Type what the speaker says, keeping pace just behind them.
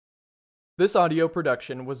This audio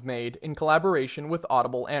production was made in collaboration with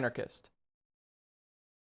Audible Anarchist.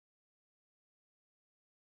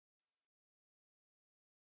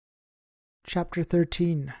 Chapter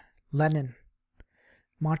 13. Lenin.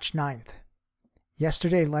 March 9th.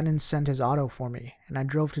 Yesterday Lenin sent his auto for me, and I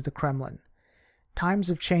drove to the Kremlin. Times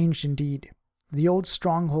have changed indeed. The old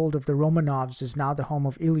stronghold of the Romanovs is now the home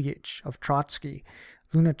of Ilyich, of Trotsky,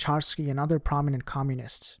 Lunacharsky, and other prominent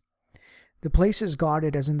communists. The place is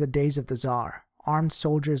guarded as in the days of the Tsar. Armed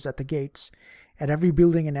soldiers at the gates, at every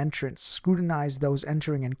building and entrance, scrutinize those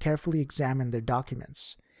entering and carefully examine their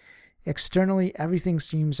documents. Externally, everything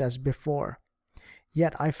seems as before.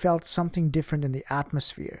 Yet I felt something different in the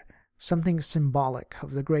atmosphere, something symbolic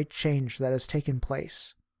of the great change that has taken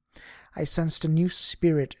place. I sensed a new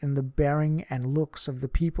spirit in the bearing and looks of the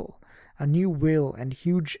people, a new will and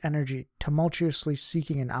huge energy tumultuously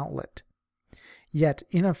seeking an outlet, yet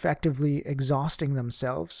ineffectively exhausting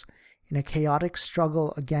themselves in a chaotic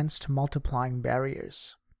struggle against multiplying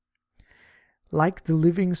barriers. Like the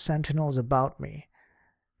living sentinels about me,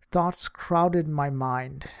 thoughts crowded my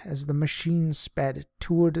mind as the machine sped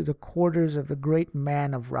toward the quarters of the great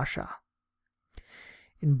man of Russia.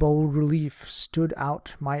 In bold relief stood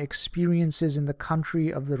out my experiences in the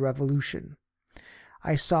country of the Revolution.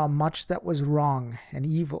 I saw much that was wrong and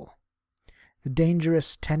evil, the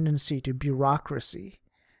dangerous tendency to bureaucracy,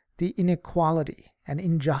 the inequality and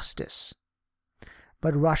injustice.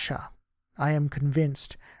 But Russia, I am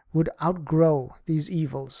convinced, would outgrow these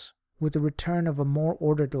evils with the return of a more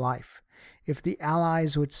ordered life, if the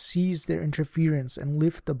Allies would cease their interference and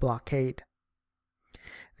lift the blockade.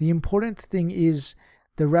 The important thing is,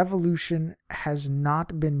 the revolution has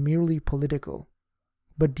not been merely political,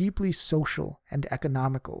 but deeply social and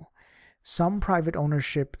economical. Some private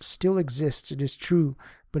ownership still exists, it is true,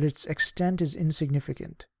 but its extent is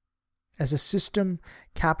insignificant. As a system,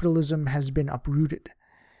 capitalism has been uprooted.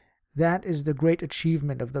 That is the great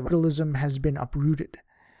achievement of the capitalism has been uprooted.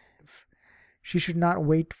 She should not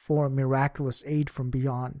wait for miraculous aid from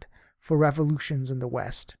beyond, for revolutions in the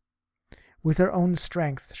West. With her own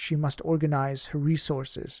strength, she must organize her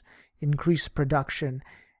resources, increase production,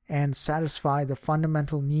 and satisfy the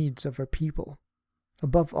fundamental needs of her people.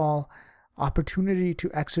 Above all, opportunity to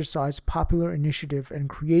exercise popular initiative and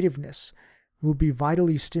creativeness will be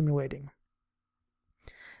vitally stimulating.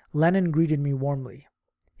 Lenin greeted me warmly.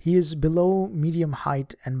 He is below medium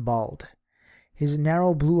height and bald. His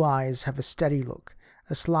narrow blue eyes have a steady look,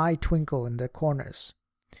 a sly twinkle in their corners.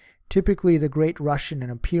 Typically the great Russian in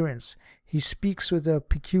appearance, he speaks with a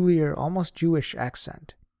peculiar, almost Jewish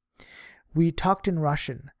accent. We talked in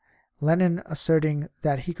Russian, Lenin asserting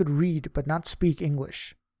that he could read but not speak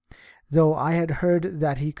English, though I had heard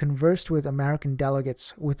that he conversed with American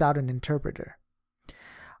delegates without an interpreter.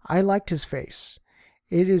 I liked his face.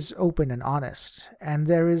 It is open and honest, and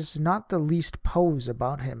there is not the least pose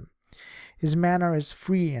about him. His manner is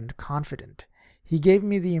free and confident. He gave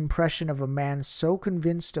me the impression of a man so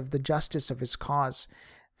convinced of the justice of his cause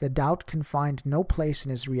that doubt can find no place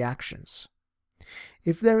in his reactions.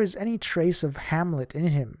 If there is any trace of Hamlet in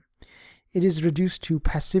him, it is reduced to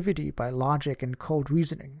passivity by logic and cold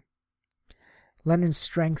reasoning. Lenin's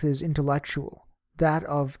strength is intellectual, that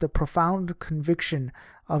of the profound conviction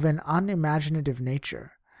of an unimaginative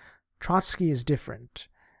nature. Trotsky is different.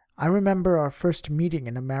 I remember our first meeting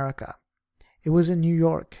in America. It was in New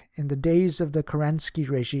York, in the days of the Kerensky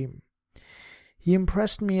regime. He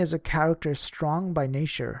impressed me as a character strong by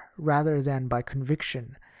nature rather than by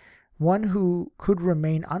conviction, one who could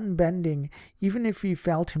remain unbending even if he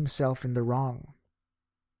felt himself in the wrong.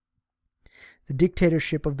 The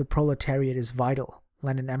dictatorship of the proletariat is vital,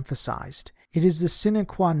 Lenin emphasized. It is the sine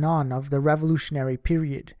qua non of the revolutionary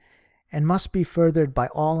period, and must be furthered by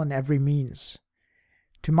all and every means.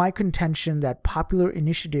 To my contention that popular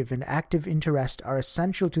initiative and active interest are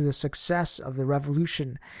essential to the success of the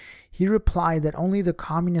revolution, he replied that only the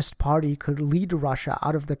Communist Party could lead Russia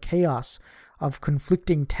out of the chaos of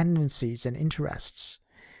conflicting tendencies and interests.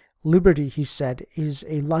 Liberty, he said, is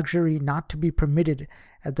a luxury not to be permitted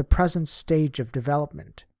at the present stage of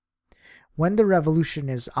development. When the revolution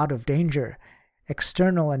is out of danger,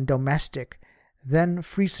 external and domestic, then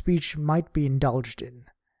free speech might be indulged in.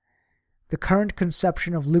 The current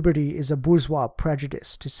conception of liberty is a bourgeois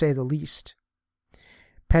prejudice, to say the least.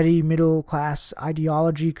 Petty middle-class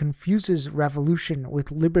ideology confuses revolution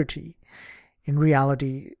with liberty. In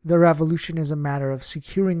reality, the revolution is a matter of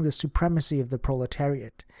securing the supremacy of the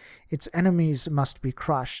proletariat. Its enemies must be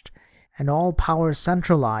crushed, and all power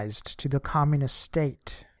centralized to the communist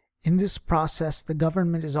state. In this process, the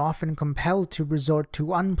government is often compelled to resort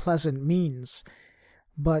to unpleasant means,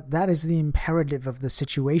 but that is the imperative of the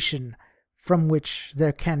situation. from which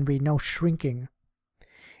there can be no shrinking.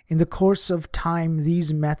 In the course of time,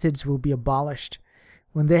 these methods will be abolished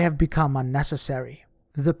when they have become unnecessary.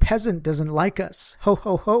 The peasant doesn't like us. Ho,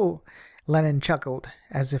 ho, ho, Lenin chuckled,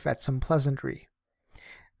 as if at some pleasantry.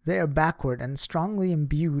 They are backward and strongly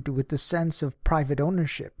imbued with the sense of private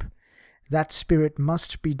ownership. That spirit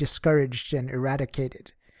must be discouraged and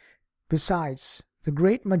eradicated. Besides, the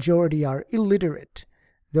great majority are illiterate,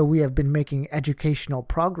 though we have been making educational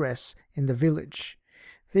progress in the village.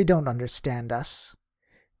 They don't understand us.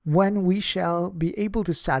 When we shall be able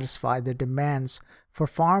to satisfy their demands for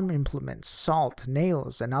farm implements, salt,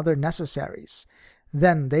 nails, and other necessaries,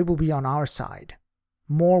 then they will be on our side.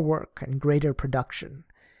 More work and greater production.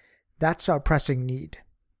 That's our pressing need.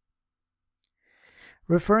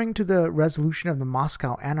 Referring to the resolution of the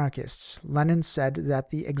Moscow anarchists, Lenin said that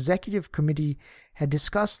the executive committee had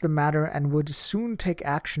discussed the matter and would soon take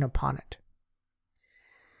action upon it.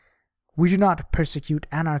 We do not persecute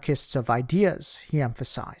anarchists of ideas, he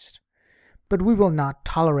emphasized, but we will not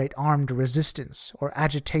tolerate armed resistance or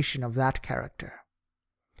agitation of that character.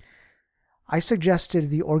 I suggested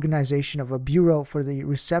the organization of a bureau for the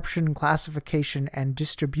reception, classification, and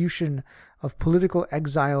distribution of political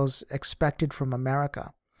exiles expected from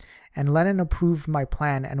America, and Lenin approved my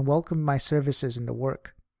plan and welcomed my services in the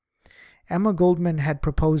work. Emma Goldman had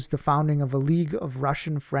proposed the founding of a League of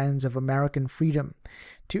Russian Friends of American Freedom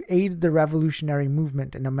to aid the revolutionary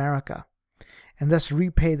movement in America, and thus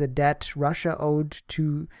repay the debt Russia owed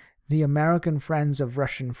to the American Friends of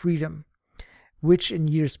Russian Freedom, which in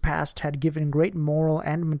years past had given great moral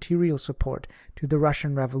and material support to the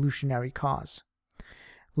Russian revolutionary cause.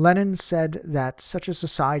 Lenin said that such a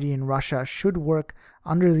society in Russia should work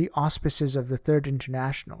under the auspices of the Third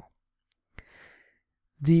International.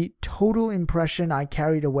 The total impression I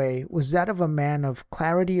carried away was that of a man of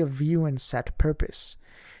clarity of view and set purpose,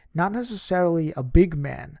 not necessarily a big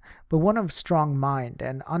man, but one of strong mind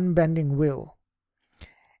and unbending will,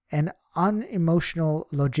 an unemotional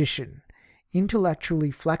logician,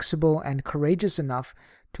 intellectually flexible and courageous enough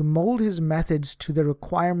to mold his methods to the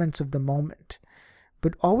requirements of the moment,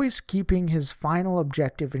 but always keeping his final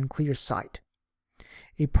objective in clear sight.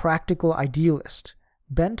 A practical idealist,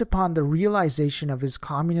 bent upon the realization of his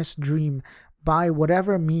communist dream by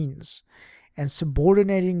whatever means, and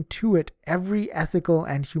subordinating to it every ethical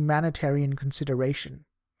and humanitarian consideration.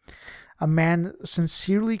 A man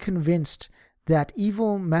sincerely convinced that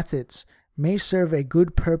evil methods may serve a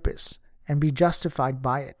good purpose and be justified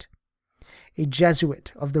by it. A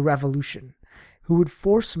Jesuit of the Revolution, who would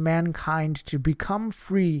force mankind to become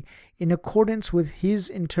free in accordance with his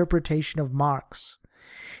interpretation of Marx.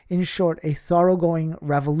 In short, a thoroughgoing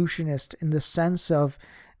revolutionist in the sense of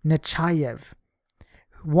Nechayev,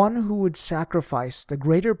 one who would sacrifice the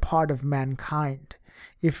greater part of mankind,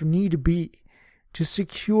 if need be, to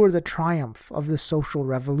secure the triumph of the social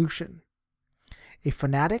revolution. A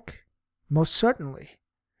fanatic? Most certainly.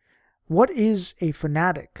 What is a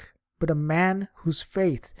fanatic but a man whose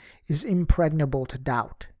faith is impregnable to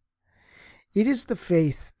doubt? It is the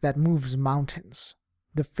faith that moves mountains,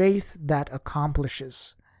 the faith that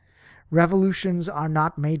accomplishes. Revolutions are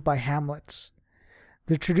not made by Hamlets.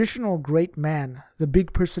 The traditional great man, the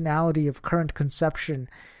big personality of current conception,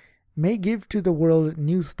 may give to the world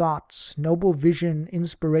new thoughts, noble vision,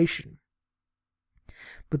 inspiration.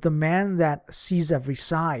 But the man that sees every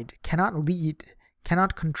side cannot lead,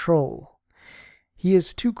 cannot control. He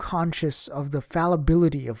is too conscious of the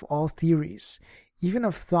fallibility of all theories, even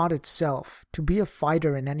of thought itself, to be a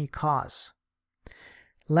fighter in any cause.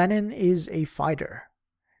 Lenin is a fighter.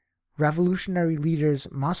 Revolutionary leaders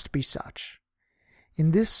must be such.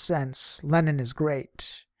 In this sense, Lenin is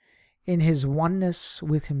great. In his oneness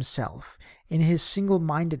with himself, in his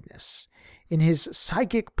single-mindedness, in his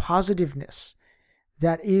psychic positiveness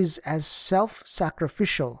that is as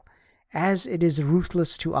self-sacrificial as it is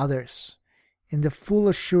ruthless to others, in the full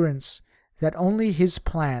assurance that only his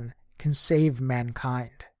plan can save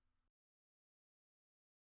mankind.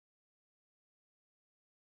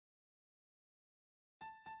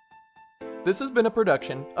 This has been a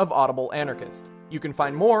production of Audible Anarchist. You can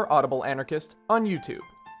find more Audible Anarchist on YouTube.